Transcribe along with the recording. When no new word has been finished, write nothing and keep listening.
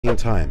Same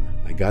time,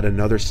 I got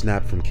another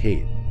snap from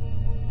Kate.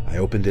 I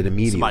opened it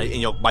immediately.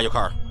 Somebody by your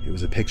car. It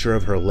was a picture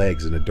of her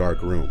legs in a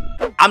dark room.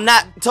 I'm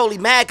not totally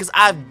mad because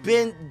I've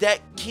been that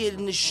kid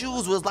in the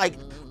shoes was like,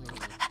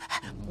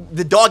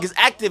 the dog is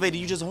activated,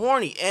 you just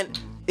horny. And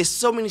it's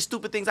so many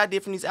stupid things I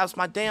did from these apps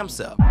my damn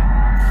self.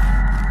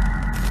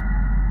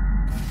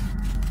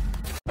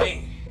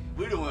 Hey,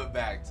 we done went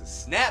back to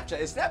Snapchat.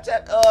 Is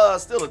Snapchat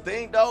still a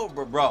thing though?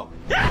 Bro,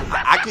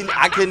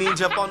 I couldn't even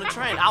jump on the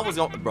train. I was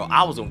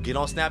gonna get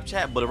on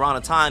Snapchat, but around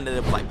the time that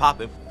it was like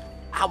popping,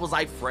 I was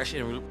like fresh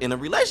in a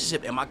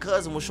relationship, and my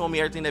cousin was showing me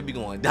everything that be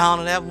going down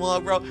on that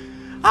mug, bro.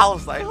 I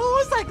was like, oh,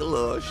 it's like a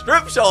little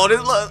strip show on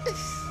this look.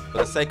 For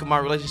the sake of my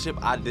relationship,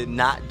 I did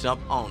not jump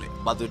on it.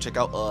 About to check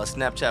out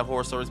Snapchat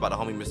horror stories by the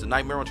homie Mr.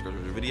 Nightmare. Check out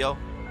the video.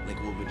 Link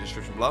will be in the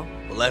description below.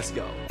 But let's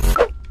go.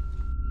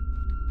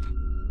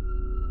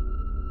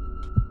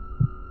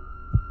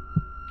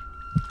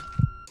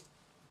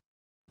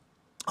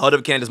 Hold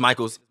up, Candace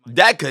Michaels.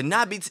 That could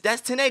not be.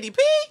 That's 1080p.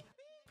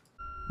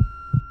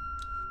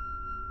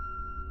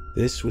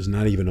 This was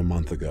not even a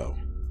month ago,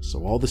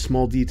 so all the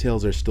small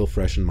details are still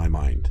fresh in my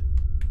mind.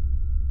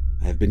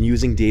 I have been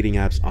using dating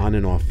apps on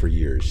and off for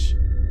years.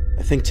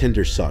 I think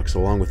Tinder sucks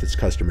along with its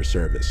customer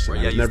service, and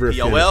I'm never a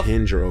fan of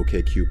Hinge or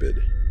OkCupid.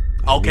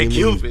 I mainly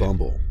use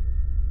Bumble.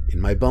 In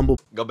my Bumble...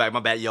 Go back,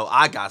 my bad. Yo,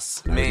 I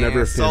got... I was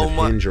never a fan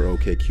of Hinge or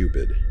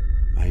OkCupid.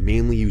 I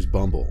mainly use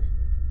Bumble.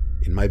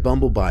 In my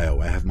Bumble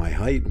bio, I have my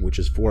height, which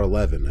is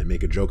 4'11". I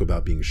make a joke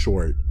about being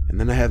short, and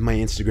then I have my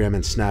Instagram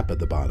and Snap at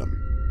the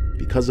bottom.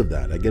 Because of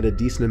that, I get a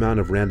decent amount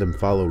of random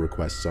follow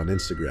requests on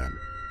Instagram.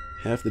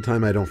 Half the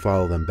time I don't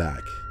follow them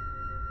back.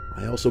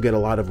 I also get a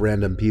lot of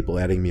random people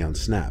adding me on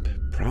Snap,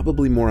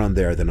 probably more on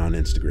there than on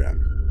Instagram.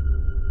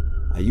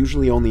 I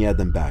usually only add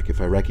them back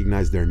if I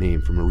recognize their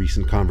name from a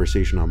recent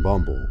conversation on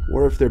Bumble,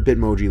 or if their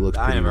Bitmoji looks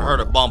pretty normal. I never heard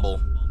of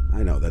Bumble.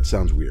 I know, that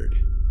sounds weird.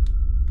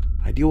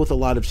 I deal with a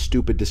lot of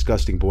stupid,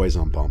 disgusting boys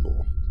on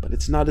Bumble, but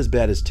it's not as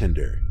bad as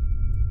Tinder.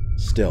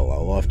 Still,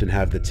 I'll often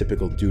have the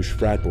typical douche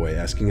frat boy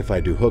asking if I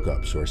do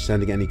hookups or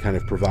sending any kind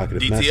of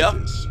provocative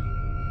messages.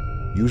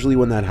 Usually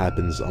when that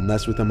happens, I'll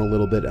mess with them a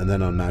little bit and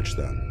then unmatch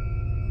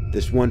them.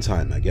 This one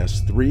time, I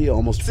guess, 3,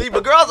 almost 4... See,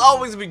 but girls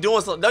always be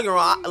doing something. Don't get me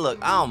wrong. Look,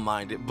 I don't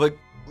mind it, but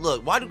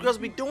look, why do girls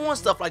be doing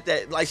stuff like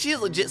that? Like, she's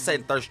legit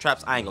setting thirst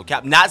traps. I ain't gonna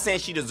cap. Not saying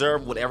she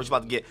deserved whatever she's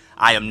about to get.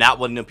 I am not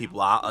one of them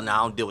people. I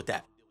don't deal with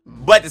that.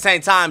 But at the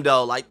same time,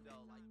 though, like,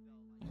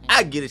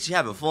 I get it. She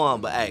having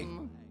fun, but hey,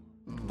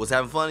 what's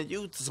having fun at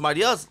you to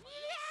somebody else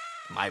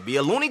might be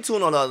a Looney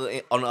Tune on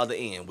the other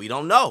end. We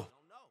don't know.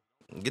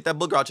 Get that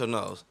booger out your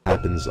nose.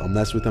 Happens, I'll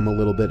mess with them a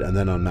little bit and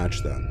then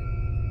unmatch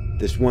them.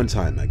 This one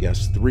time, I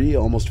guess 3,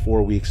 almost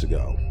 4 weeks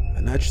ago,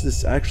 I matched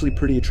this actually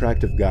pretty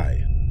attractive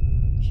guy.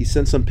 He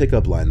sent some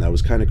pickup line that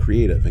was kind of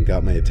creative and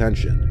got my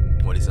attention.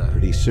 What'd he say?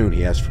 Pretty soon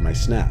he asked for my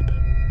Snap.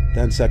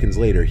 Then seconds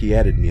later he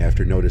added me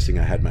after noticing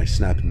I had my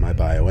Snap in my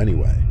bio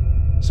anyway.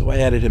 So I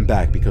added him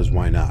back because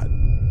why not?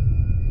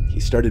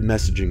 He started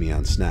messaging me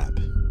on Snap.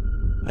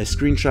 I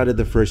screenshotted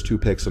the first 2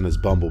 pics on his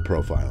Bumble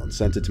profile and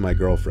sent it to my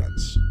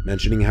girlfriends,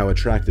 mentioning how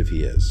attractive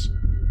he is.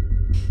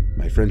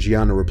 My friend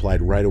Gianna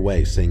replied right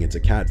away saying it's a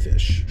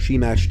catfish. She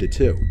matched it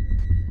too.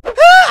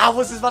 I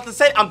was just about to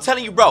say, I'm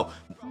telling you, bro,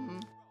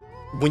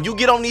 when you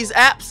get on these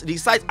apps,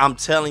 these sites, I'm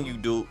telling you,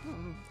 dude,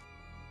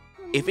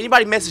 if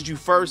anybody messages you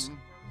first,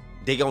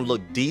 they gonna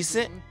look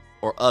decent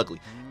or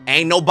ugly.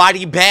 Ain't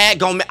nobody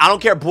bad I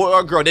don't care, boy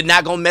or girl, they're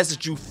not gonna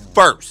message you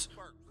first.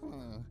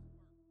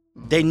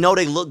 They know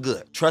they look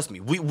good. Trust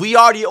me. We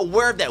already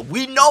aware of that.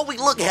 We know we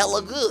look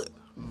hella good.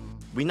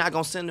 We not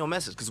gonna send no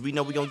message because we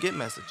know we gonna get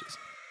messages.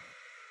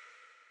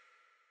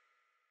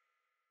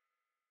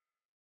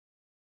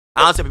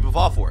 I don't see people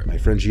fall for it. My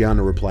friend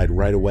Gianna replied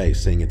right away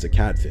saying it's a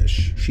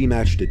catfish. She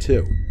matched it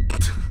too.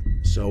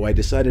 So I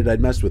decided I'd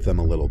mess with them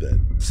a little bit.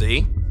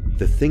 See?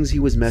 The things he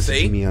was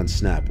messaging me on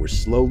Snap were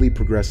slowly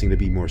progressing to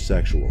be more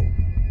sexual.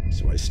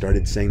 So I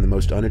started saying the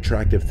most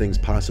unattractive things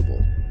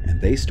possible,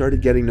 and they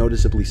started getting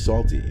noticeably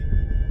salty.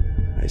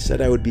 I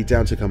said I would be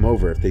down to come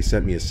over if they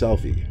sent me a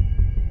selfie.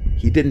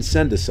 He didn't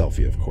send a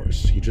selfie, of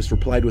course. He just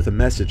replied with a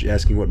message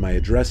asking what my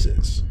address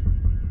is.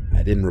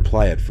 I didn't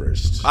reply at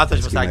first,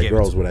 asking my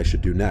girls what I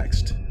should do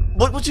next.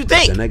 What you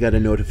think? Then I got a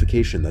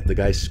notification that the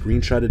guy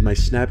screenshotted my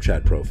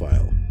Snapchat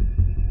profile.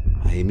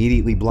 I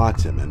immediately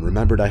blocked him and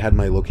remembered I had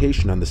my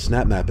location on the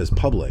Snap map as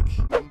public.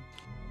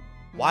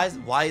 Why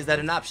is that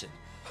an option?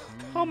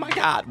 Oh my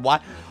God,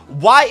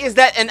 why is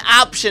that an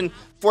option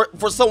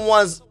for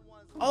someone's,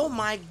 oh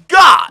my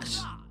gosh.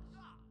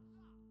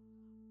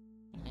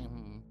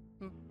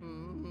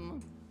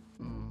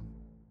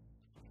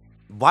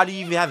 Why do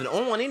you even have it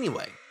on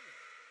anyway?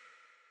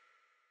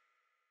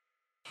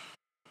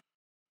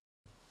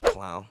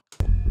 Clown.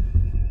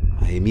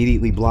 I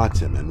immediately blocked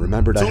him and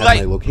remembered I had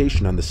my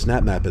location on the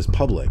Snap map as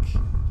public.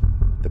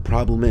 The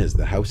problem is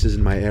the houses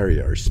in my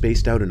area are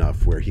spaced out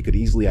enough where he could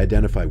easily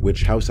identify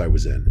which house I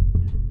was in.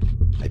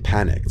 I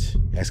panicked,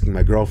 asking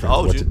my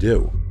girlfriends what to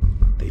do.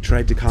 They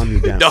tried to calm me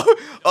down. No,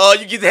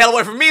 you get the hell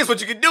away from me is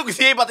what you can do because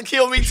he ain't about to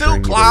kill me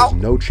too, clown. There was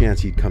no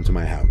chance he'd come to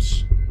my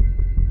house.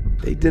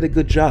 They did a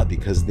good job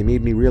because they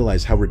made me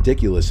realize how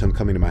ridiculous him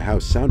coming to my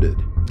house sounded.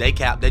 They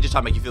cap. They just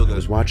try to make you feel good. I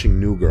was watching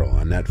New Girl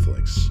on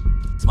Netflix.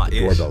 It's my The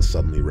doorbell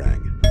suddenly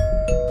rang.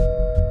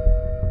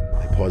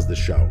 I paused the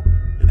show,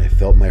 and I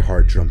felt my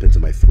heart jump into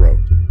my throat.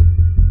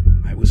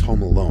 I was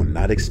home alone,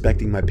 not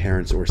expecting my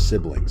parents or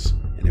siblings,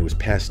 and it was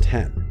past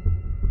 10.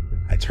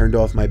 I turned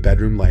off my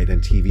bedroom light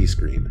and TV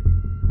screen.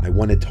 I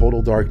wanted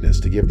total darkness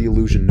to give the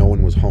illusion no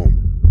one was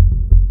home.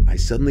 I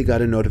suddenly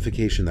got a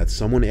notification that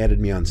someone added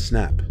me on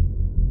Snap.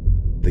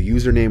 The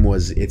username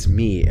was "It's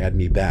me, add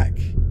me back."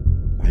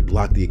 I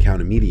blocked the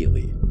account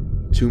immediately.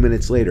 2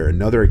 minutes later,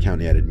 another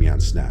account added me on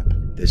Snap.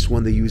 This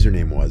one, the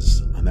username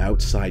was "I'm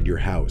outside your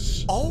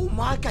house." Oh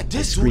my god, I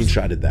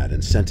screenshotted that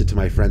and sent it to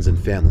my friends and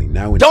family.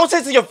 Now in Don't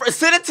send it to your friends,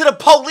 send it to the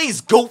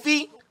police,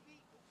 goofy!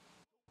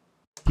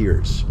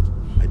 tears.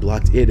 I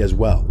blocked it as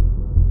well.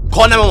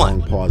 Call 911.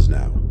 Long pause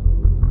now.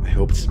 I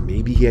hoped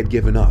maybe he had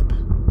given up.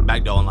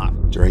 Back door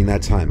unlocked. During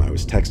that time, I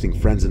was texting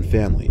friends and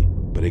family,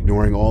 but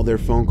ignoring all their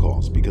phone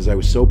calls because I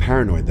was so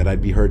paranoid that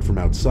I'd be heard from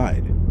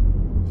outside.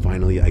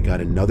 Finally, I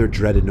got another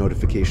dreaded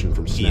notification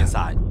from He Snap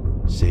inside.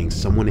 saying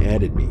someone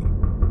added me.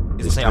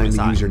 Does it This say I'm time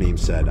the inside? username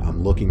said,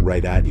 "I'm looking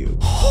right at you."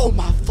 Oh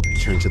my I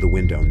turned to the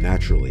window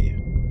naturally.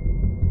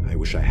 I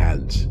wish I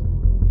hadn't.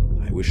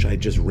 I wish I'd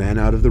just ran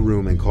out of the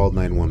room and called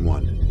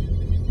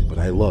 911. But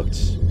I looked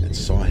and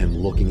saw him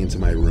looking into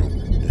my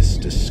room, this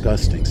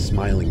disgusting,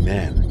 smiling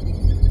man.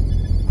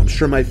 I'm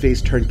sure my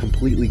face turned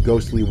completely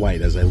ghostly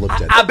white as I looked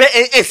at him. I bet,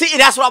 and see,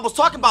 that's what I was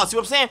talking about. See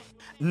what I'm saying?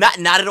 Not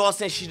at all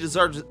saying she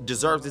deserves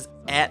this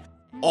at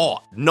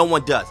all. No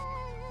one does.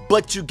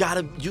 But you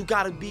gotta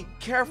be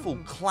careful,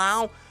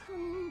 clown.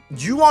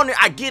 You on there,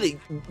 I get it.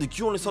 Like,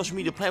 you on the social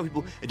media playing with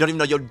people and don't even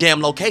know your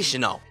damn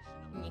location, though.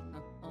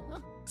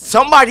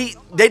 Somebody,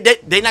 they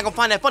not gonna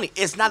find that funny.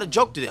 It's not a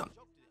joke to them.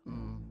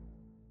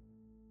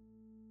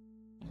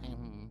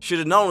 Should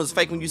have known it was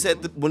fake when you said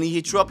when he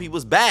hit you up, he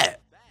was bad.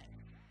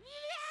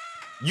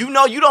 You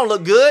know you don't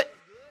look good.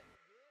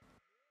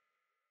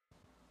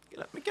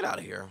 Get out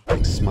of here.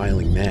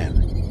 Smiling man.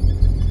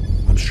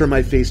 I'm sure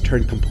my face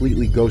turned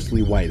completely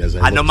ghostly white as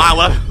I know looked my at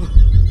love. him.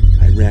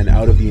 I ran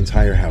out of the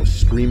entire house,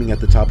 screaming at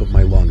the top of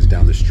my lungs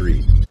down the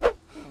street.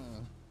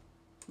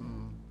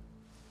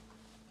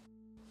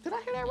 Did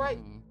I hear that right?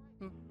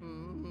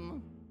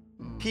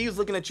 He was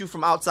looking at you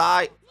from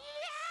outside,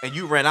 and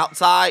you ran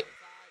outside.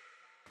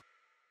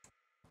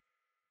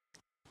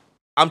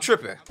 I'm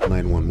tripping.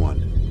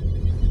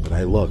 911. But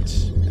I looked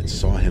and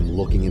saw him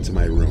looking into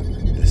my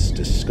room, this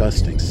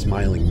disgusting,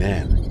 smiling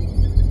man.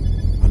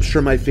 I'm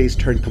sure my face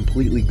turned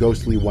completely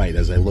ghostly white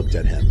as I looked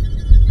at him.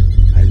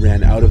 I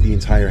ran out of the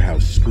entire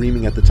house,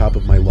 screaming at the top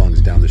of my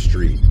lungs down the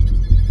street.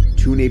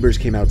 2 neighbors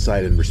came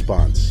outside in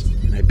response,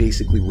 and I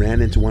basically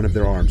ran into one of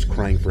their arms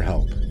crying for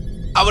help.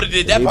 I would have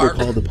did The that neighbor part.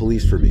 called the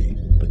police for me,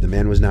 but the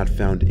man was not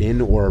found in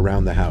or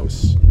around the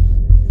house.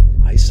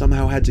 I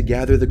somehow had to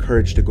gather the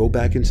courage to go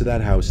back into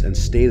that house and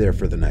stay there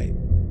for the night.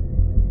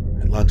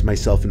 I locked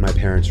myself in my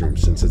parents' room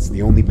since it's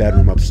the only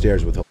bedroom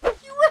upstairs with a...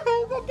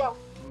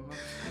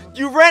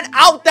 You ran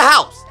out the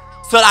house.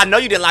 So I know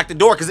you didn't lock the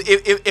door, because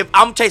if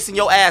I'm chasing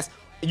your ass,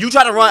 you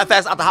try to run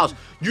fast out the house,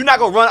 you're not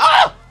going to run,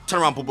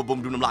 turn around, boom, boom,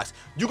 boom, do them locks.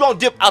 You going to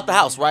dip out the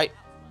house, right?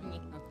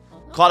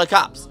 Call the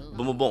cops.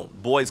 Boom, boom, boom.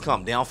 Boys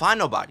come. They don't find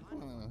nobody.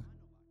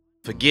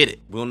 Forget it.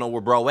 We don't know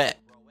where bro at.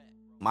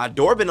 My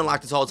door been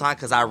unlocked this whole time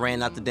because I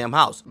ran out the damn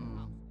house.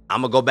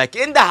 I'm going to go back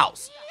in the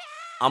house.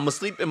 I'm going to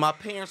sleep in my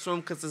parents'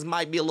 room because this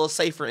might be a little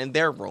safer in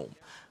their room.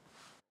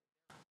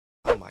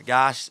 Oh, my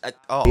gosh.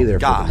 Oh, Stay there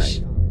gosh.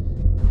 for the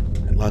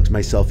night. I locked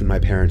myself in my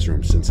parents'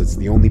 room since it's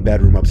the only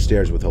bedroom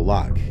upstairs with a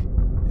lock,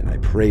 and I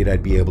prayed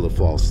I'd be able to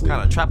fall asleep. What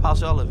kind of trap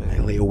house y'all live I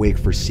in? lay awake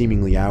for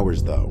seemingly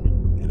hours, though,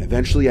 and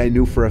eventually I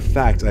knew for a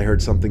fact I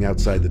heard something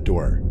outside the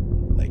door,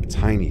 like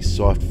tiny,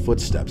 soft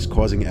footsteps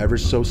causing ever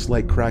so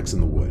slight cracks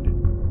in the wood.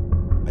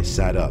 I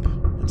sat up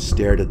and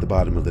stared at the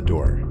bottom of the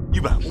door,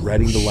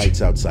 dreading the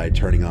lights outside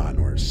turning on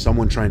or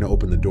someone trying to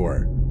open the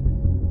door.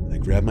 I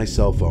grabbed my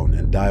cell phone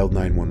and dialed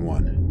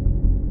 911.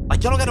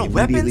 Like, y'all don't got no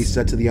I immediately weapons?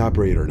 said to the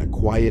operator in a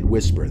quiet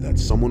whisper that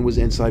someone was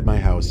inside my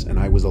house and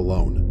I was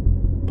alone.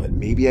 But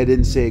maybe I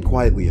didn't say it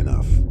quietly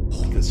enough,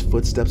 because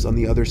footsteps on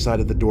the other side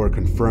of the door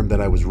confirmed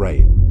that I was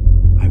right.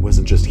 I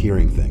wasn't just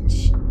hearing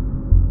things.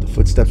 The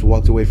footsteps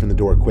walked away from the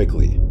door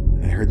quickly,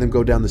 and I heard them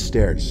go down the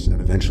stairs,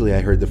 and eventually I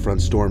heard the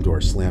front storm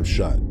door slam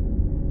shut.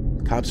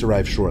 The cops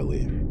arrived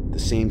shortly. The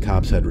same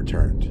cops had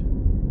returned.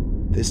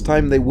 This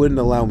time they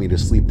wouldn't allow me to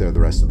sleep there the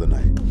rest of the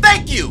night.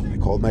 Thank you! I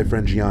called my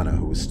friend Gianna,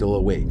 who was still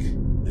awake,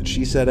 and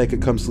she said I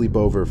could come sleep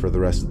over for the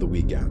rest of the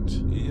weekend.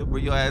 Yeah,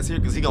 bring your ass here,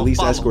 because he gonna Police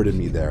follow. escorted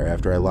me there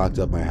after I locked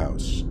up my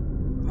house.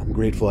 I'm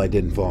grateful I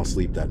didn't fall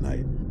asleep that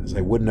night, as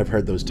I wouldn't have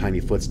heard those tiny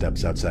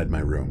footsteps outside my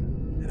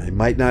room, and I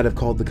might not have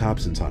called the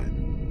cops in time.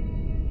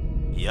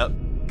 Yep,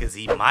 because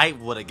he might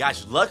would have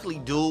got you. Luckily,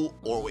 dude,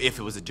 or if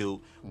it was a dude,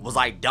 was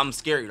like dumb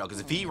scary, though. Because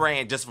if he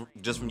ran just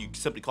from you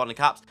simply calling the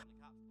cops,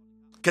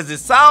 because it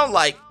sounds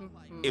like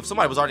if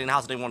somebody was already in the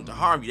house and they wanted to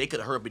harm you, they could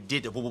have heard but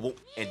did the boom, boom, boom,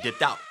 and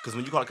dipped out. Because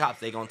when you call the cops,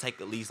 they're gonna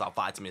take at least like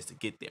 5 minutes to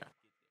get there.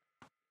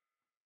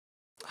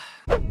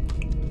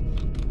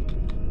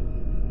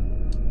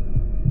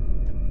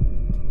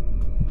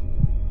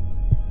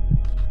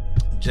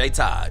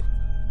 J-Tide.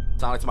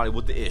 Sound like somebody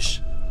with the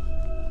ish.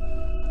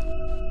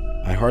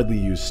 I hardly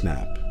use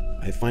Snap.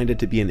 I find it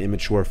to be an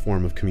immature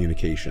form of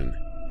communication.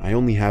 I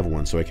only have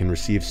one so I can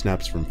receive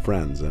snaps from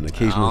friends and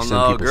occasionally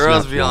send people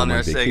snaps while I'm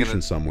on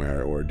vacation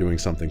somewhere or doing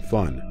something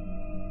fun.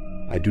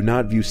 I do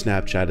not view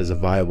Snapchat as a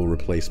viable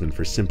replacement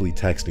for simply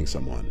texting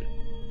someone.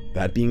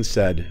 That being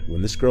said,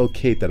 when this girl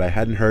Kate that I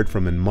hadn't heard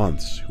from in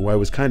months, who I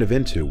was kind of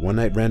into, one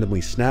night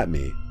randomly snapped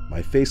me,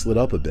 my face lit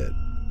up a bit.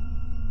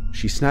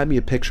 She snapped me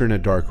a picture in a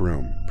dark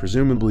room,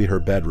 presumably her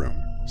bedroom,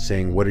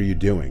 saying, "What are you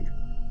doing?"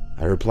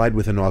 I replied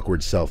with an awkward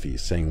selfie,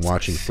 saying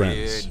watching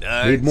Friends.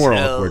 Made more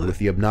awkward with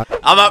the obnoxious.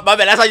 My bad,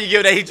 that's how you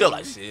give that. He chill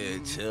like,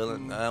 shit,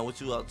 chilling. What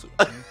you up to?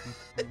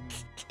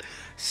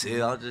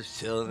 Shit, I'm just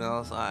chilling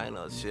outside.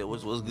 No shit,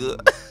 what's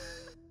good?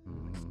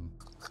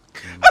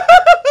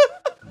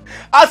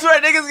 I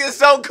swear niggas get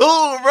so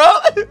cool,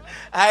 bro.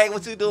 Hey,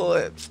 what you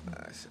doing?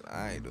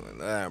 I ain't doing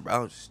nothing, bro.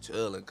 I'm just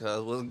chilling,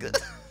 cuz what's good?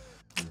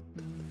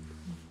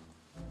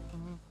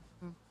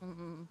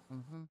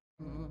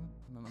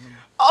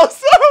 I'm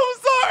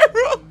sorry,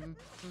 bro.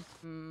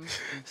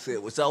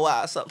 Shit, what's your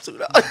ass up to,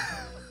 though? I'm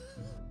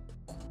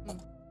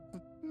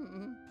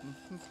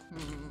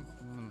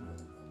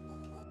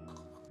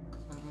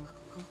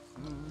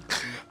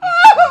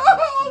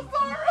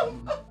sorry.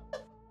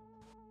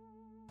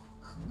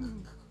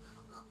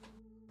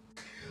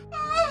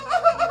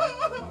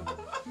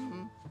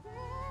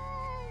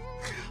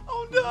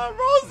 I'm done,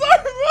 bro.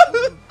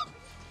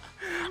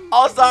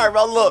 I'm sorry,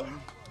 bro.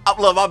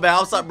 Look, my bad.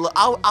 I'm sorry, look.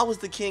 I was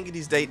the king of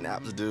these dating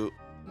apps, dude.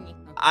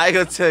 I ain't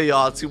gonna tell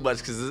y'all too much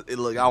because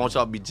look, I don't want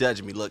y'all to be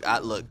judging me. Look, I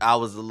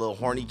was a little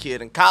horny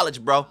kid in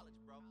college, bro.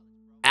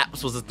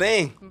 Apps was a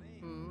thing.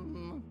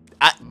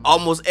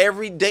 Almost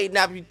every dating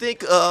app you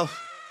think of,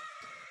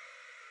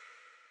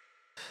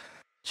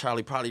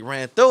 Charlie probably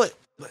ran through it.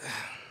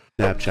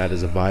 Snapchat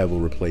is a viable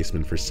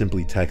replacement for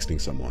simply texting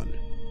someone.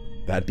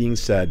 That being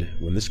said,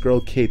 when this girl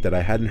Kate that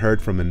I hadn't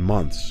heard from in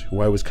months,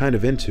 who I was kind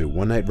of into,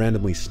 one night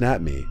randomly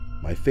snapped me,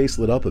 my face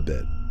lit up a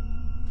bit.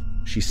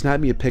 She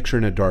snapped me a picture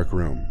in a dark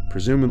room,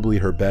 presumably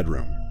her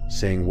bedroom,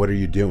 saying, "What are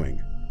you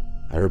doing?"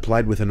 I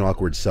replied with an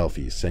awkward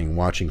selfie, saying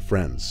watching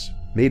Friends.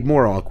 Made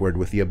more awkward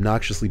with the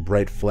obnoxiously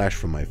bright flash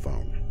from my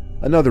phone.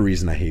 Another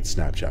reason I hate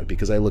Snapchat,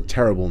 because I look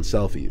terrible in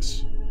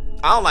selfies.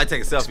 I don't like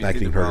taking selfies.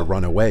 Expecting her to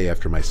run away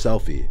after my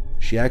selfie,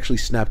 she actually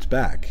snapped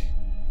back.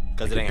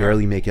 I could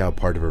barely make out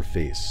part of her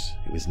face.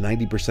 It was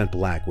 90%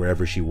 black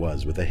wherever she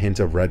was, with a hint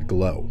of red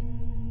glow.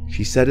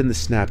 She said in the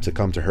snap to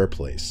come to her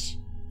place.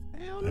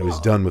 I was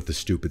done with the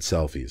stupid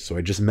selfies, so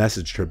I just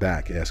messaged her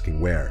back asking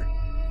where.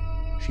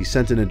 She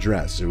sent an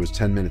address. It was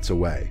 10 minutes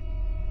away.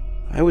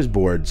 I was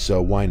bored,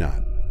 so why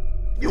not?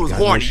 You was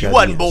horny. You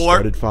wasn't bored.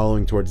 Started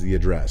following towards the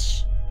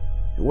address.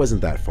 It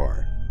wasn't that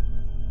far.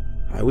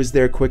 I was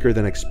there quicker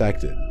than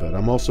expected, but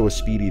I'm also a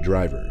speedy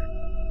driver.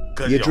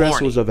 The address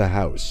was of a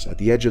house at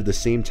the edge of the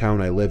same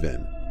town I live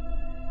in.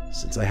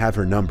 Since I have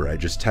her number, I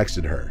just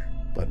texted her.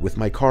 But with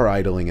my car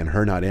idling and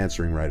her not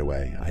answering right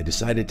away, I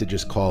decided to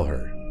just call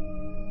her.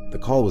 The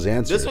call was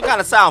answered. This one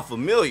kind of sound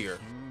familiar.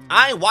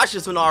 I ain't watched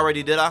this one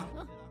already, did I?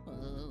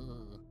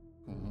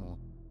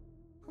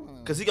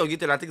 Cause he gonna get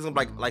there. And I think it's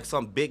gonna be like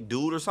some big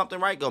dude or something,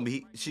 right? It's gonna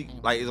be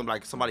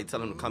like somebody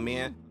telling him to come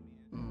in,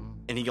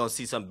 and he gonna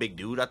see some big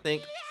dude. I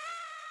think.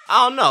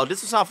 I don't know.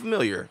 This will sound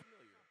familiar.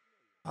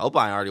 I hope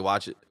I ain't already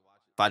watched it.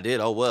 If I did,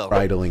 oh well.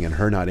 Idling and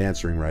her not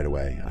answering right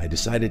away, I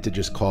decided to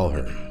just call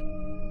her.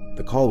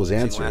 The call was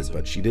answered,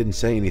 but she didn't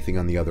say anything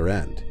on the other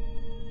end.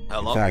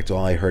 Hello? In fact,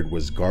 all I heard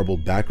was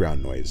garbled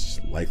background noise,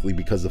 likely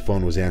because the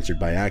phone was answered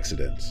by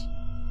accident.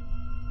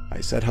 I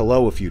said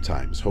hello a few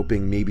times,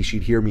 hoping maybe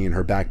she'd hear me in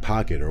her back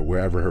pocket or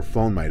wherever her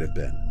phone might have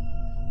been.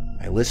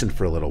 I listened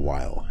for a little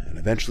while, and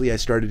eventually I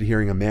started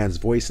hearing a man's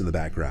voice in the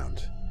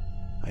background.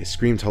 I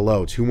screamed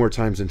hello 2 more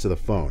times into the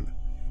phone,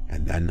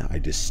 and then I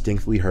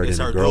distinctly heard in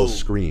a girl's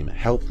scream,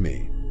 "Help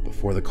me,"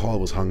 before the call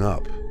was hung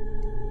up.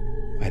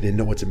 I didn't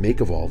know what to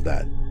make of all of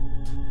that.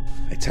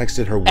 I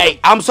texted her. Hey,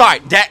 I'm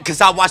sorry.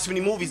 Because I watch too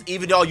many movies,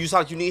 even though you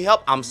sound like you need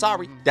help, I'm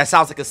sorry. That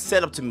sounds like a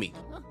setup to me.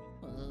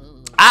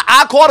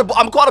 I'm call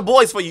the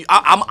boys for you.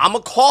 I'm going to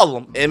call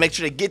them and make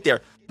sure they get there.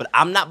 But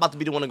I'm not about to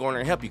be the one to go in there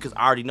and help you because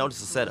I already know this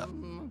is a setup.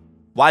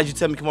 Why did you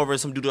tell me to come over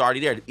and some dude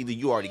already there? Either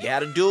you already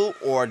had a dude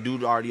or a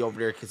dude already over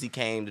there because he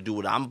came to do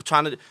what I'm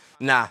trying to do.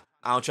 Nah,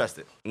 I don't trust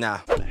it. Nah.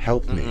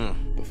 Help me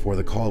before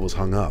the call was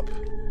hung up.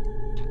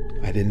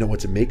 I didn't know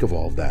what to make of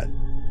all of that.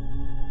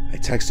 I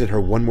texted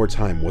her 1 more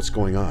time, "What's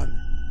going on?"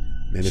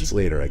 Minutes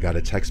later, I got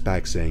a text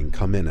back saying,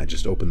 "Come in, I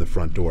just opened the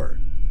front door."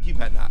 You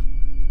bet not.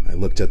 I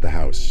looked at the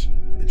house,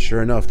 and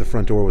sure enough, the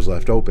front door was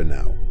left open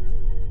now.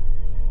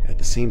 At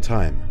the same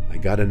time, I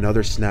got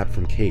another snap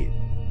from Kate.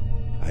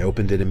 I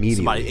opened it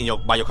immediately.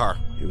 Somebody by your car.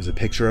 It was a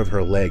picture of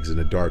her legs in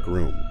a dark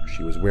room.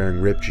 She was wearing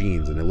ripped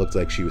jeans, and it looked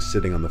like she was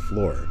sitting on the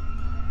floor.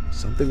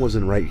 Something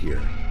wasn't right here.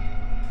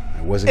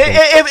 I wasn't.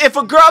 If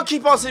a girl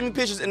keep on sending me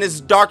pictures and it's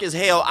dark as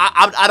hell,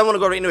 I don't want to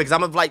go there anyway because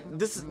I'm like,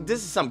 this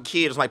is some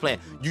kid or somebody playing.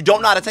 You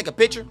don't know how to take a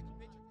picture?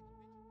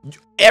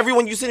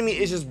 Everyone you sending me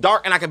is just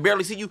dark and I can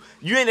barely see you.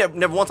 You ain't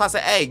never one time say,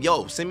 hey,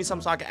 yo, send me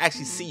something so I can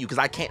actually see you, because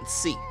I can't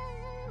see.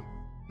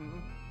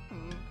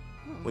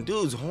 When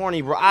dude's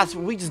horny, bro,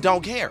 we just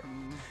don't care.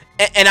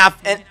 And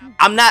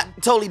I'm not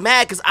totally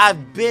mad, because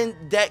I've been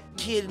that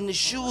kid in the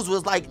shoes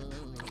was like,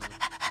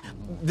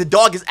 the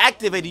dog is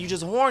activated, you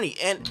just horny.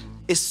 And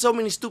it's so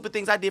many stupid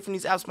things I did from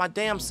these apps my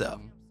damn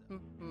self.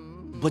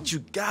 But you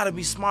gotta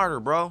be smarter,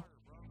 bro.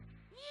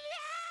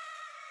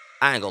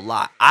 I ain't gonna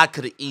lie, I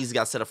could have easily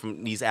got set up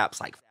from these apps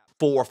like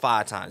 4 or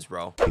 5 times,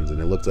 bro. And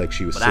it looked like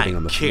she was sitting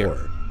on the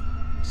floor.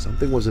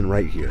 Something wasn't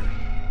right here.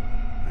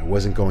 I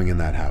wasn't going in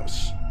that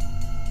house.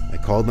 I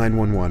called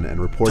 911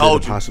 and reported a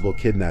possible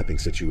kidnapping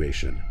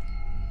situation.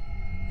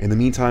 In the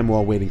meantime,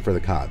 while waiting for the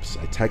cops,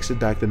 I texted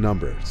back the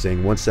number,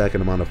 saying 1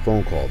 second I'm on a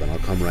phone call, then I'll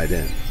come right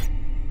in.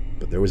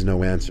 But there was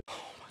no answer. Oh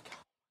my God.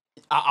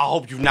 I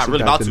hope you're not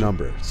really about to. I texted back the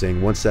number,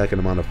 saying 1 second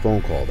I'm on a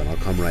phone call, then I'll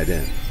come right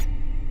in.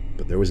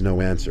 But there was no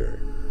answer.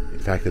 In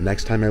fact, the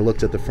next time I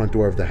looked at the front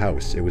door of the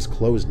house, it was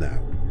closed now.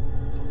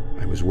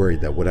 I was worried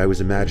that what I was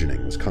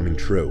imagining was coming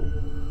true.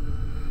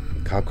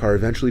 The cop car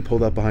eventually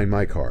pulled up behind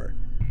my car,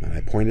 and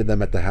I pointed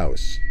them at the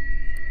house.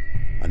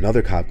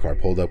 Another cop car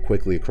pulled up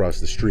quickly across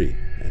the street,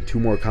 and 2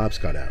 more cops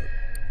got out.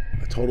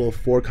 A total of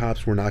 4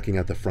 cops were knocking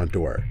at the front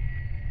door.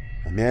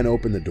 A man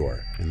opened the door,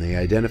 and they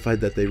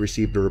identified that they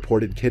received a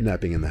reported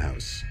kidnapping in the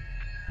house.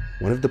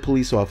 One of the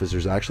police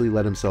officers actually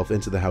let himself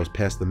into the house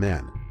past the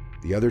man.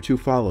 The other 2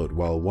 followed,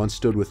 while one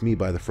stood with me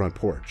by the front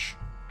porch.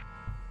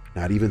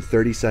 Not even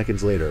 30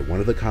 seconds later,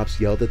 one of the cops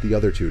yelled at the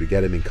other 2 to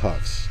get him in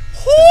cuffs.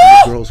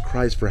 The girl's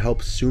cries for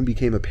help soon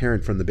became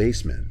apparent from the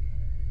basement.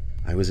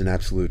 I was in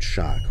absolute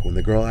shock when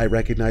the girl I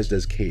recognized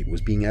as Kate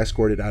was being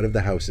escorted out of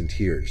the house in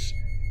tears.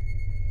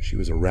 She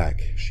was a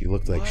wreck. She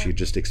looked like she had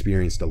just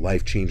experienced a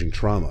life-changing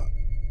trauma.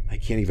 I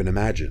can't even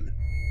imagine.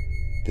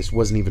 This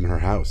wasn't even her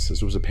house.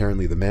 This was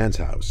apparently the man's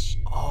house.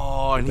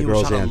 Oh, and the he was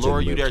girl's trying aunt to lure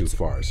didn't you live there too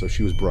far, so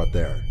she was brought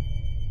there.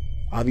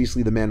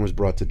 Obviously, the man was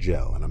brought to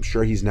jail, and I'm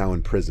sure he's now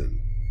in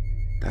prison.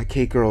 That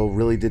Kate girl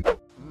really did.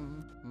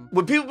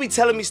 When people be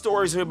telling me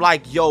stories, they're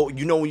like, yo,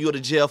 you know when you go to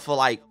jail for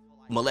like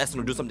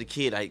molesting or do something to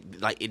a kid,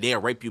 like they'll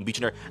rape you and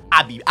beat you,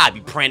 I be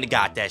praying to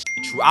God that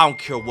shit true. I don't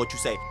care what you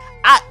say.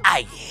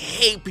 I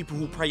hate people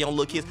who prey on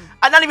little kids.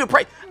 I not even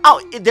pray.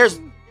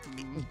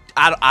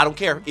 I don't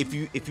care if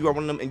you are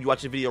one of them and you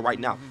watch the video right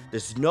now.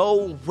 There's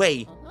no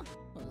way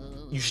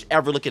you should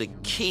ever look at a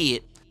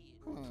kid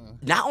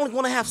not only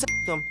want to have sex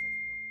with them,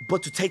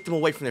 but to take them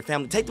away from their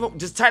family,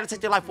 just try to take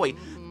their life away.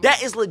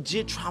 That is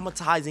legit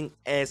traumatizing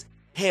as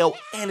hell,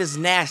 and it's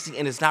nasty,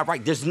 and it's not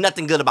right. There's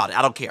nothing good about it.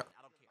 I don't care.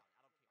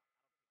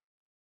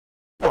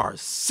 You are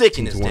sick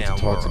in this damn world. Want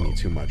to talk to me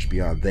too much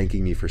beyond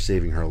thanking me for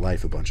saving her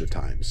life a bunch of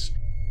times.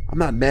 I'm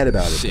not mad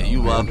about it. Shit, though.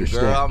 you I love the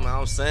girl.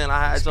 I'm saying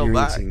I had your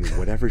back. Experiencing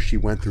whatever she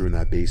went through in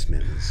that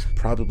basement is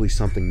probably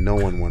something no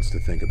one wants to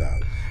think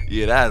about.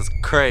 Yeah, that's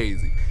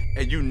crazy.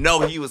 And you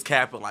know he was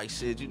capping like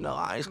shit. You know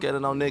I ain't scared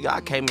of no nigga.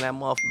 I came in that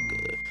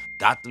motherfucker,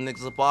 got them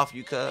niggas up off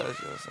you, cuz. You know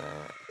what I'm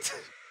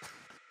saying?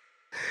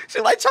 She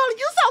like, Charlie,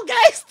 you so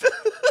gangster.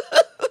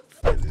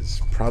 It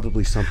is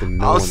probably something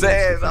no one wants to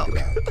think about.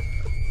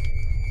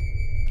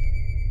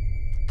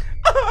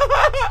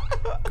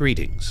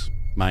 Greetings.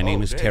 My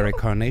name is Terry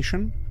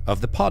Carnation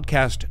of the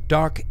podcast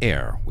Dark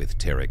Air with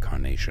Terry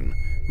Carnation,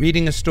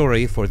 reading a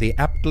story for the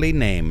aptly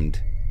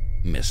named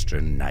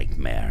Mr.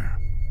 Nightmare.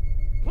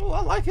 Oh,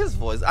 I like his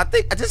voice. I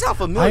think this sounds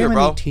familiar, I am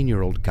bro. an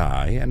 18-year-old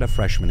guy and a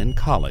freshman in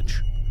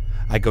college.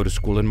 I go to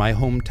school in my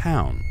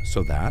hometown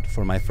so that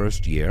for my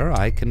first year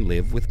I can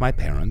live with my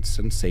parents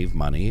and save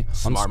money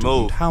on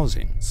student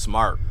housing.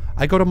 Smart.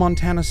 I go to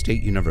Montana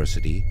State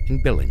University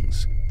in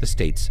Billings, the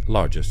state's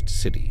largest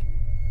city.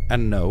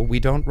 And no, we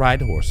don't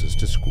ride horses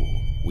to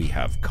school. We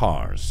have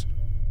cars.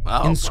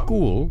 Wow. In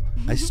school,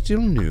 I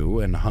still knew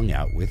and hung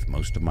out with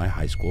most of my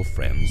high school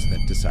friends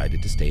that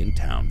decided to stay in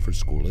town for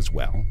school as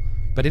well.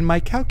 But in my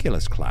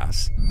calculus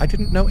class, I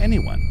didn't know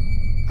anyone.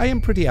 I am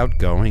pretty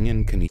outgoing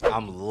and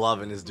I'm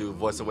loving this dude's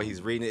voice, the way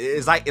he's reading it.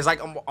 It's like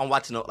I'm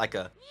watching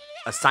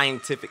a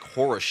scientific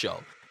horror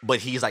show, but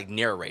he's like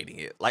narrating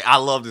it. Like, I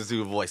love this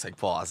dude's voice. Like,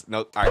 pause. No,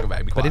 all right, go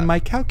back. Be quiet. But in my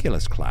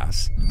calculus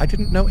class, I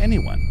didn't know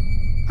anyone.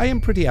 I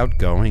am pretty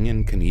outgoing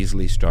and can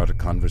easily start a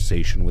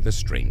conversation with a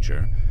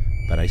stranger,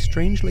 but I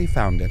strangely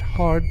found it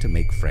hard to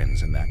make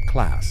friends in that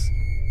class.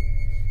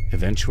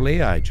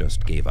 Eventually, I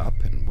just gave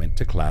up and went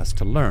to class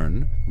to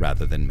learn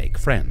rather than make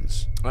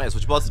friends. All right, so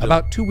what you're supposed to do.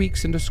 About 2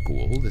 weeks into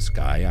school, this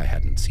guy I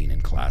hadn't seen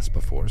in class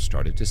before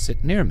started to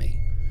sit near me.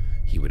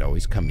 He would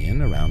always come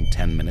in around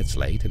 10 minutes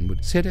late and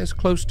would sit as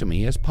close to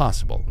me as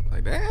possible.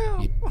 Like,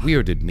 damn. It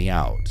weirded me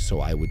out, so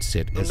I would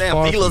sit as damn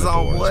far from the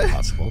on, door as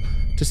possible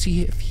to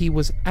see if he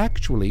was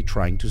actually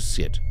trying to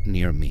sit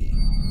near me.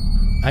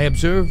 I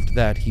observed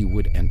that he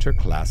would enter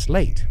class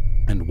late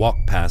and walk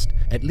past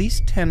at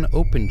least 10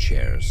 open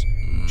chairs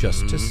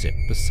just to sit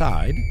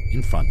beside,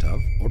 in front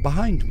of, or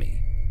behind me.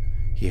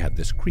 He had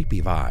this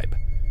creepy vibe.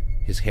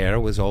 His hair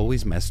was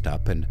always messed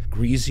up and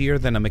greasier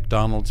than a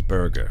McDonald's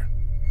burger.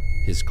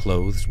 His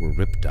clothes were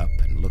ripped up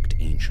and looked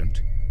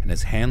ancient. and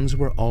his hands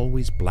were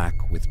always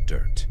black with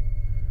dirt.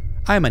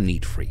 I am a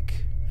neat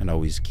freak, and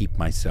always keep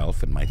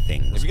myself and my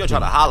things. If you're gonna try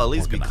to holler, at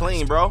least be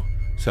clean, bro.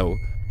 So,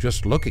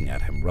 just looking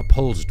at him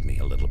repulsed me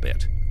a little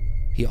bit.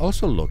 He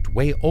also looked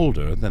way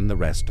older than the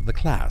rest of the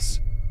class,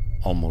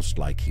 almost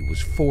like he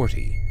was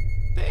 40.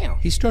 Damn.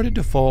 He started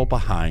to fall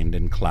behind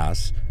in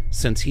class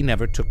since he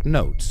never took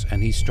notes,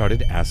 and he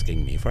started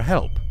asking me for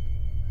help.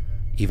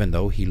 Even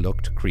though he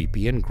looked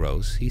creepy and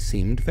gross, he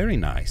seemed very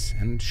nice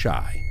and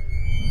shy.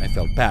 I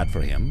felt bad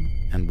for him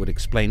and would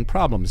explain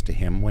problems to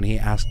him when he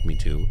asked me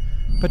to,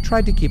 but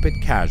tried to keep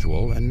it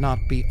casual and not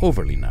be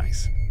overly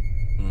nice.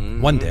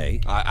 One day,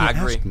 he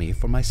asked me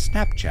for my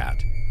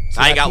Snapchat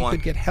so that he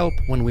could get help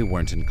when we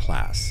weren't in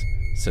class,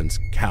 since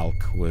Calc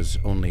was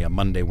only a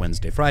Monday,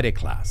 Wednesday, Friday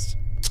class.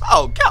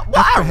 Oh, Calc.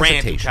 Well, After I ran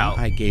hesitation, through Calc.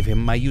 I gave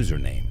him my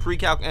username.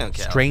 Pre-Calc and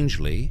Calc.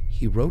 Strangely,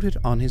 he wrote it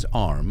on his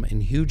arm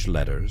in huge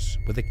letters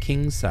with a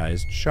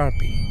king-sized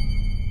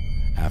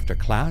Sharpie. After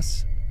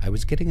class, I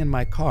was getting in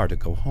my car to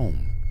go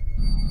home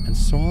and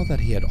saw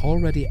that he had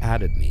already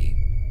added me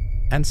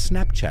and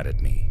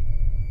Snapchatted me.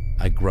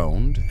 I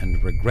groaned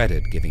and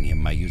regretted giving him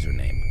my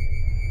username.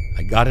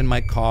 I got in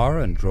my car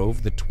and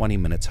drove the 20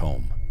 minutes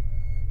home.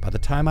 By the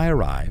time I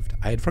arrived,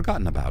 I had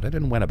forgotten about it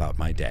and went about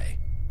my day.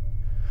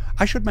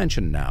 I should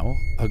mention now,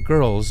 a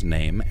girl's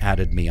name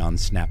added me on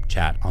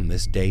Snapchat on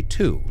this day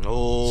too.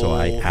 Oh, so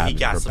I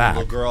added her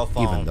back, girl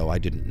phone. even though I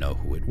didn't know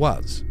who it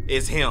was.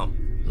 It's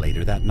him.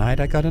 Later that night,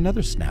 I got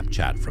another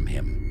Snapchat from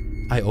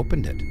him. I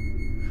opened it.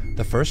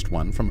 The first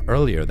one from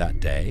earlier that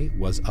day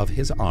was of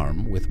his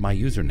arm with my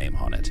username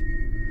on it.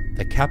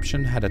 The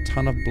caption had a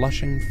ton of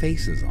blushing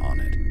faces on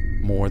it,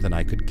 more than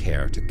I could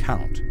care to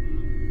count.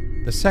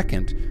 The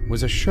second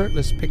was a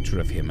shirtless picture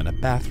of him in a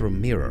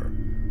bathroom mirror,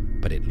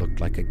 but it looked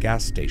like a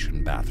gas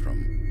station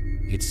bathroom.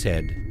 It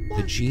said,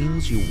 "The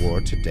jeans you wore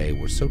today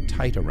were so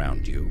tight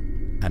around you,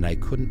 and I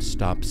couldn't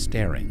stop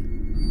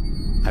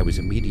staring." I was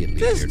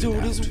immediately weirded out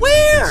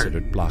and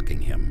considered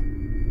blocking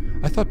him.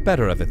 I thought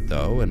better of it,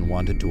 though, and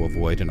wanted to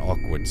avoid an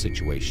awkward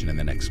situation in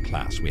the next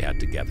class we had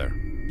together.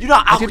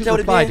 I didn't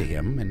reply to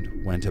him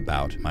and went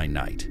about my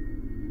night.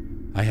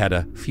 I had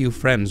a few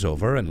friends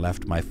over and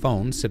left my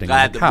phone sitting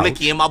on the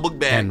couch, in my book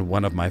bag. And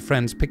one of my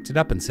friends picked it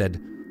up and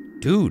said,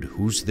 "Dude,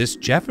 who's this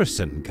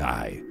Jefferson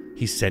guy?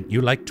 He sent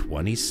you like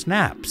 20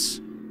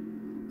 snaps."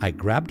 I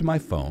grabbed my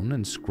phone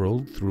and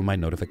scrolled through my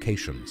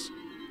notifications.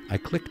 I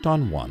clicked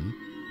on one,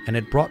 and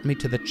it brought me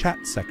to the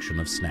chat section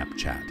of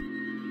Snapchat.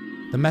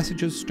 The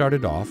messages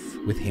started off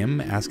with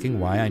him asking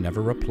why I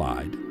never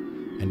replied,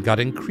 and got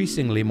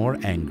increasingly more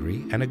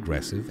angry and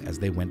aggressive as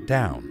they went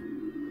down.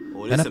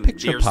 Then a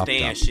picture popped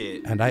up,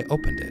 and I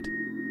opened it.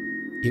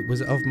 It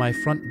was of my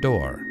front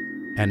door,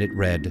 and it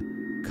read,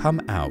 "Come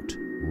out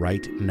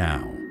right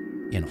now,"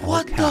 in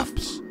all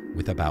caps,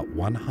 with about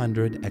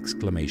 100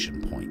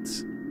 exclamation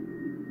points.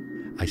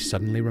 I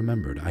suddenly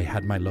remembered I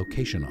had my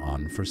location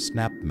on for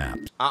Snap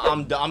Maps.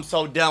 I'm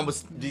so done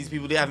with these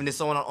people having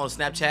this on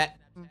Snapchat.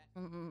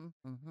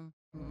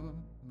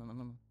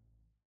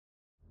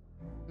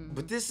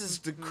 But this is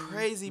the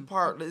crazy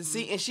part.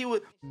 See,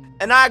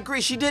 and I agree,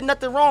 she did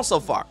nothing wrong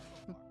so far.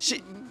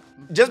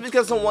 Just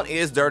because someone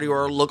is dirty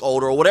or look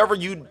older or whatever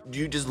you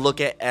just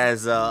look at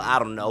as I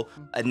don't know,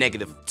 a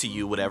negative to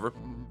you, whatever,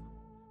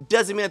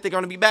 doesn't mean that they're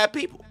gonna be bad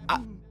people.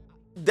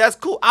 That's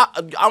cool.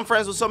 I'm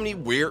friends with so many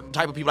weird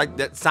type of people like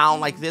that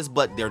sound like this,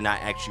 but they're not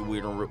actually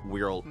weird in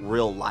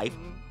real life,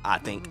 I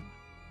think.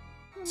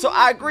 So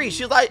I agree.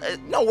 She's like,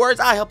 no worries,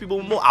 I help you,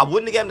 boom, boom. I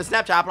wouldn't have given the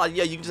Snapchat. I'd be like,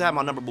 yeah, you can just have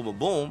my number, boom, boom,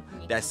 boom.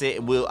 That's it.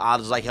 I'll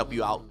just like help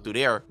you out through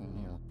there.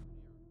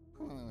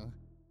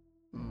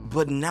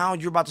 But now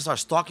you're about to start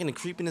stalking and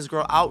creeping this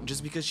girl out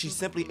just because she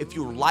simply, if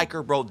you like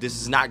her, bro, this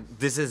is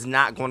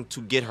not going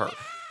to get her.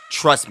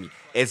 Trust me,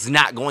 it's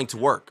not going to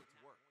work.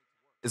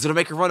 It's gonna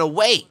make her run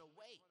away.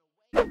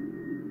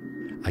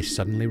 I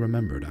suddenly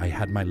remembered I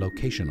had my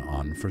location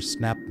on for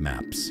Snap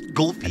Maps,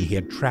 Goofy. and he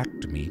had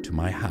tracked me to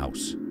my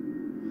house.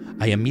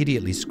 I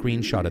immediately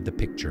screenshotted the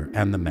picture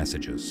and the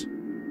messages.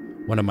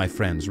 One of my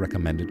friends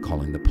recommended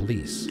calling the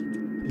police.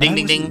 But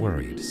I wasn't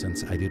worried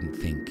since I didn't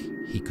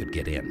think he could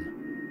get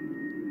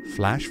in.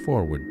 Flash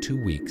forward 2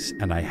 weeks,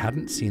 and I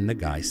hadn't seen the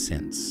guy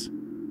since.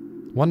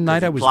 One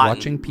night I was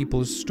watching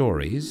people's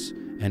stories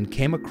and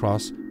came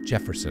across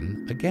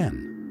Jefferson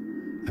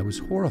again. I was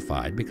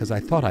horrified because I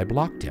thought I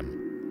blocked him.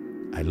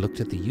 I looked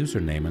at the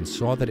username and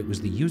saw that it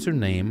was the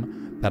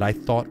username that I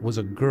thought was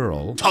a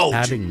girl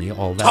adding me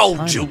all that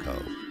time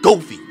ago.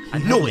 Goofy, I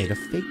had made a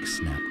fake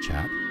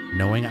Snapchat,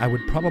 knowing I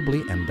would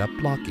probably end up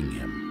blocking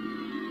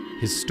him.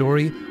 His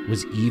story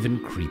was even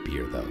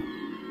creepier, though.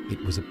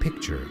 It was a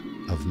picture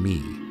of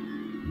me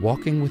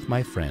walking with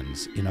my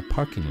friends in a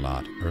parking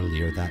lot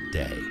earlier that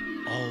day.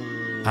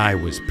 Oh. I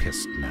was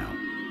pissed now.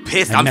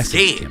 Pissed? I I'm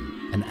messaged scared.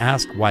 him and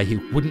asked why he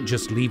wouldn't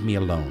just leave me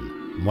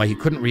alone, and why he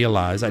couldn't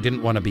realize I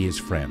didn't want to be his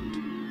friend.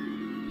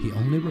 He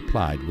only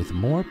replied with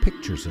more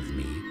pictures of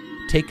me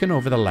taken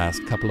over the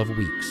last couple of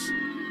weeks.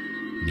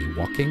 Me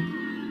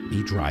walking,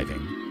 me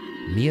driving,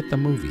 Me at the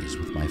movies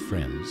with my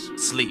friends.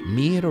 Sleep.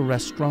 Me at a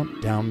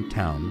restaurant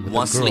downtown with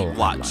One a girl sleep I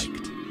watch.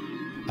 liked.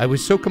 I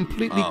was so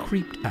completely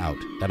creeped out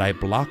that I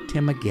blocked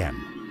him again.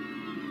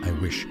 I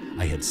wish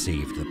I had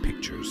saved the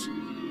pictures.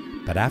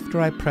 But after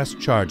I press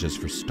charges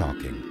for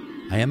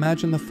stalking, I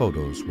imagine the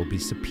photos will be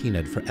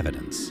subpoenaed for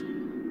evidence.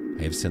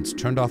 I have since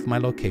turned off my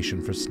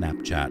location for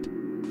Snapchat,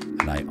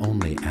 and I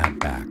only add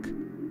back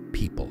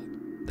people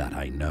that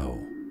I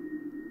know.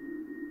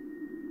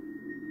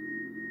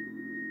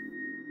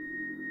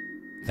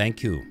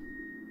 Thank you,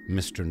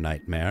 Mr.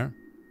 Nightmare,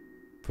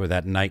 for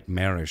that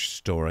nightmarish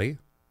story.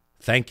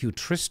 Thank you,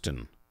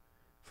 Tristan,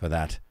 for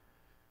that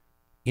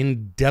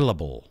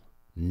indelible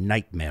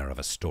nightmare of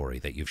a story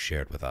that you've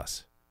shared with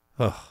us.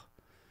 Ugh,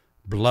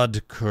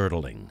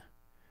 blood-curdling.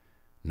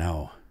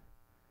 Now,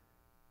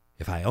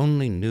 if I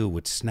only knew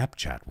what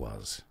Snapchat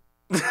was.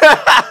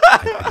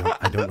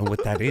 I don't know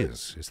what that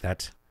is.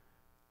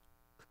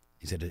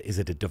 Is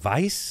it a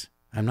device?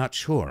 I'm not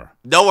sure.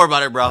 Don't worry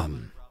about it, bro.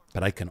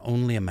 But I can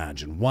only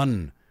imagine.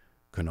 One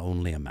can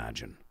only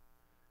imagine.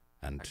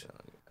 And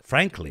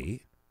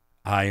frankly,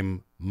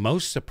 I'm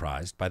most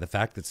surprised by the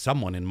fact that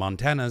someone in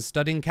Montana is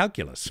studying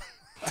calculus.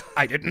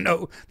 I didn't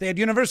know they had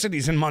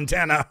universities in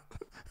Montana,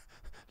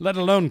 let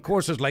alone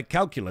courses like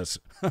calculus.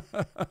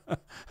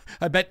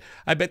 I bet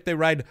they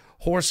ride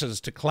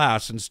horses to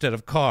class instead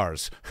of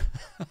cars.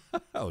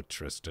 Oh,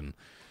 Tristan.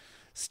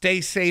 Stay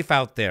safe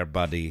out there,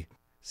 buddy.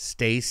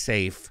 Stay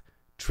safe,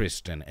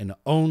 Tristan, and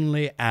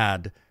only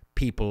add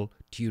people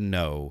to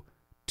your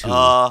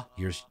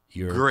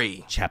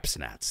agree.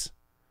 chapsnats.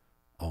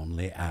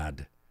 Only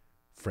add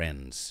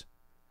friends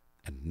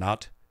and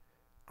not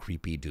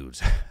creepy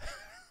dudes.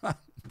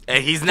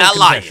 And he's not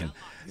lying.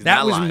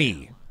 That was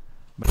me.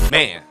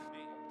 Man,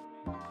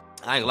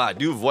 I ain't gonna lie.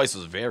 Dude's voice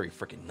was very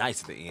freaking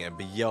nice at the end.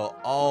 But yo,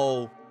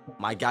 oh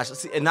my gosh.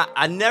 See, and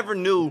I never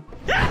knew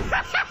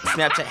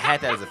Snapchat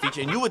had that as a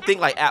feature. And you would think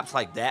like apps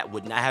like that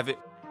would not have it.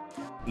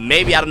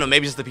 Maybe, I don't know,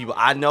 maybe just the people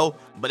I know.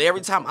 But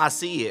every time I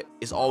see it,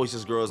 it's always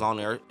just girls on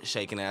there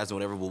shaking ass and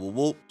whatever, woo, woo,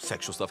 woo,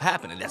 sexual stuff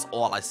happening. That's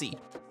all I see.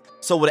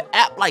 So with an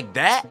app like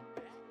that,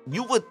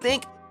 you would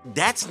think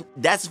that's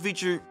a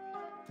feature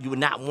you would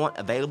not want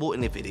available.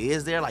 And if it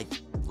is there, like,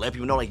 let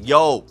people know, like,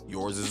 yo,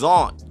 yours is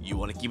on. You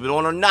want to keep it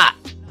on or not?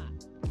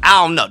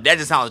 I don't know. That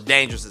just sounds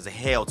dangerous as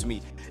hell to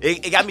me.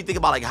 It got me thinking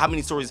about, like, how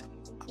many stories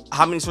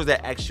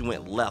that actually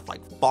went left,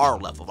 like, far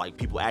left, of, like,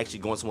 people actually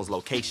going to someone's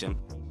location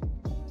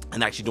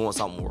and actually doing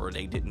something where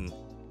they didn't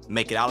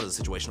make it out of the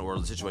situation, or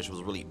the situation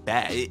was really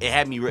bad. It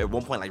had me at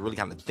one point, like, really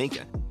kind of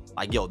thinking,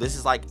 like, yo, this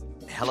is, like,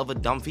 hell of a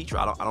dumb feature.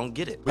 I don't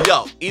get it. But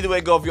yo, either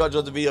way go, if y'all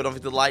enjoyed the video, don't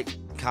forget to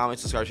like, comment,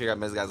 subscribe, share.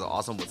 Guys are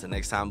awesome. But till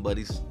next time,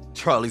 buddies,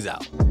 Charlie's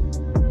out.